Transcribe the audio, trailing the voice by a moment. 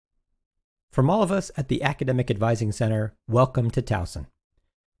From all of us at the Academic Advising Center, welcome to Towson.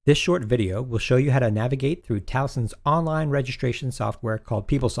 This short video will show you how to navigate through Towson's online registration software called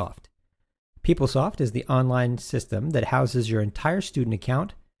PeopleSoft. PeopleSoft is the online system that houses your entire student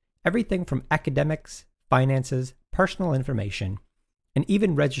account, everything from academics, finances, personal information, and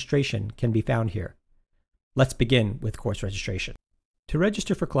even registration can be found here. Let's begin with course registration. To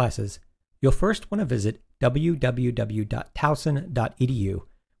register for classes, you'll first want to visit www.towson.edu,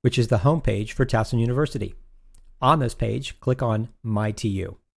 which is the homepage for Towson University. On this page, click on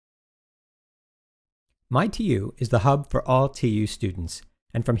MyTU. MyTU is the hub for all TU students,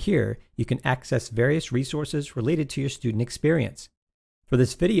 and from here, you can access various resources related to your student experience. For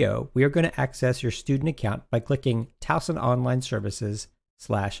this video, we are going to access your student account by clicking Towson Online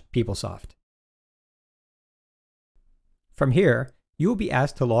Services/PeopleSoft. From here, you will be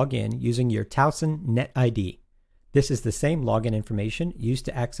asked to log in using your Towson Net ID. This is the same login information used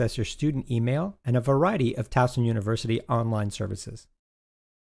to access your student email and a variety of Towson University online services.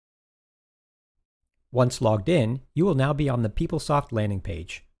 Once logged in, you will now be on the PeopleSoft landing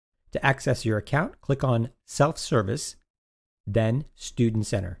page. To access your account, click on Self-Service, then Student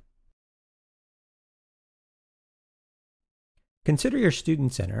Center. Consider your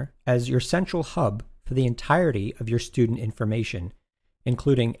Student Center as your central hub for the entirety of your student information,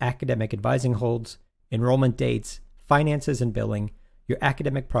 including academic advising holds, enrollment dates, finances and billing, your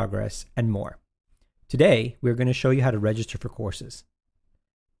academic progress, and more. Today, we're going to show you how to register for courses.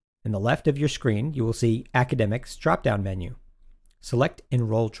 In the left of your screen, you will see Academics drop-down menu. Select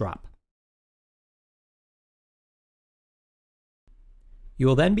Enroll Drop. You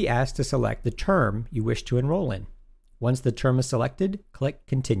will then be asked to select the term you wish to enroll in. Once the term is selected, click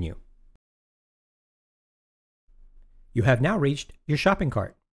Continue. You have now reached your shopping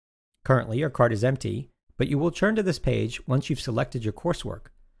cart. Currently, your cart is empty, but you will turn to this page once you've selected your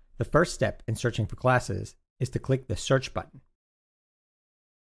coursework. The first step in searching for classes is to click the Search button.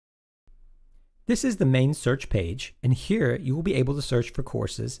 This is the main search page, and here you will be able to search for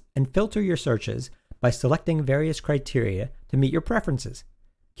courses and filter your searches by selecting various criteria to meet your preferences.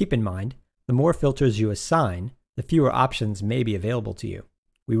 Keep in mind, the more filters you assign, the fewer options may be available to you.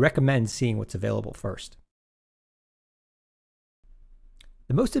 We recommend seeing what's available first.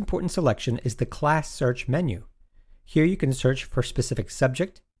 The most important selection is the Class Search menu. Here you can search for specific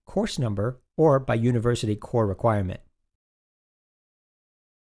subject, course number, or by university core requirement.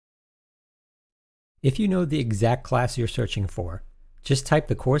 If you know the exact class you're searching for, just type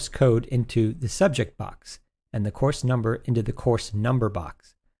the course code into the subject box and the course number into the course number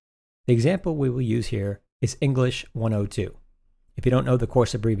box. The example we will use here is English 102. If you don't know the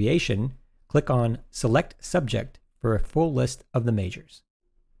course abbreviation, click on Select Subject for a full list of the majors.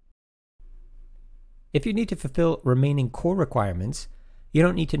 If you need to fulfill remaining core requirements, you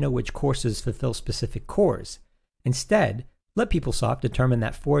don't need to know which courses fulfill specific cores. Instead, let PeopleSoft determine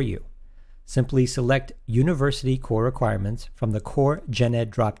that for you. Simply select University Core Requirements from the Core Gen Ed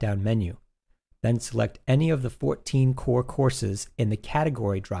drop-down menu. Then select any of the 14 core courses in the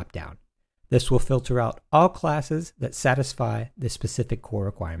category drop-down. This will filter out all classes that satisfy the specific core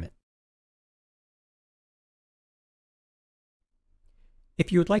requirement.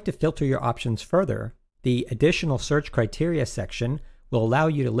 If you would like to filter your options further, the Additional Search Criteria section will allow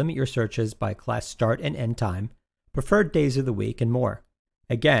you to limit your searches by class start and end time, preferred days of the week, and more.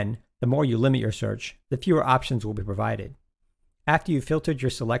 Again, the more you limit your search, the fewer options will be provided. After you've filtered your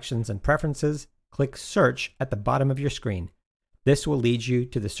selections and preferences, click Search at the bottom of your screen. This will lead you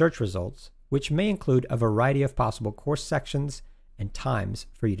to the search results, which may include a variety of possible course sections and times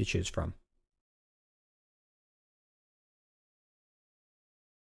for you to choose from.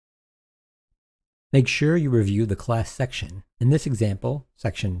 Make sure you review the class section. In this example,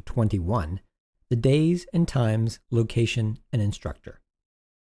 section 21, the days and times, location, and instructor.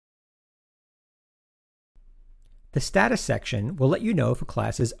 The status section will let you know if a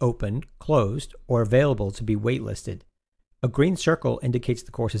class is open, closed, or available to be waitlisted. A green circle indicates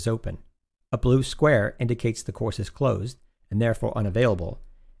the course is open. A blue square indicates the course is closed, and therefore unavailable,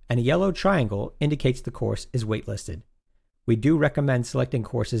 and a yellow triangle indicates the course is waitlisted. We do recommend selecting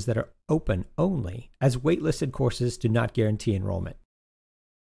courses that are open only, as waitlisted courses do not guarantee enrollment.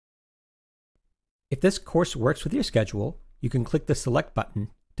 If this course works with your schedule, you can click the Select button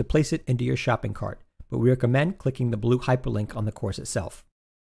to place it into your shopping cart, but we recommend clicking the blue hyperlink on the course itself.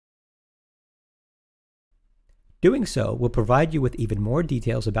 Doing so will provide you with even more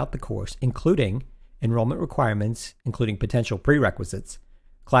details about the course, including enrollment requirements, including potential prerequisites,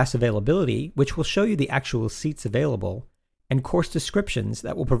 class availability, which will show you the actual seats available, and course descriptions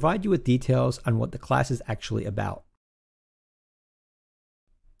that will provide you with details on what the class is actually about.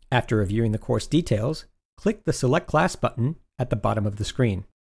 After reviewing the course details, click the Select Class button at the bottom of the screen.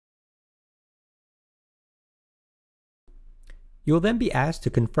 You will then be asked to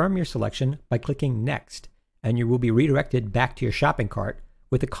confirm your selection by clicking Next, and you will be redirected back to your shopping cart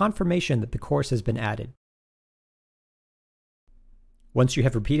with a confirmation that the course has been added. Once you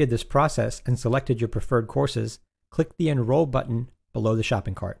have repeated this process and selected your preferred courses, click the Enroll button below the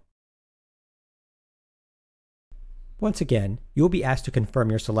shopping cart. Once again, you will be asked to confirm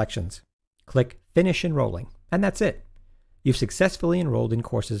your selections. Click Finish Enrolling, and that's it. You've successfully enrolled in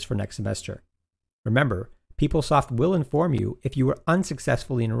courses for next semester. Remember, PeopleSoft will inform you if you were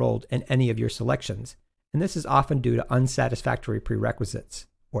unsuccessfully enrolled in any of your selections, and this is often due to unsatisfactory prerequisites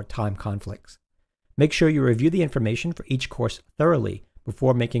or time conflicts. Make sure you review the information for each course thoroughly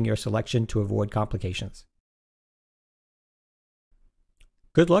before making your selection to avoid complications.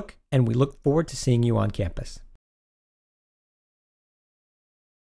 Good luck, and we look forward to seeing you on campus.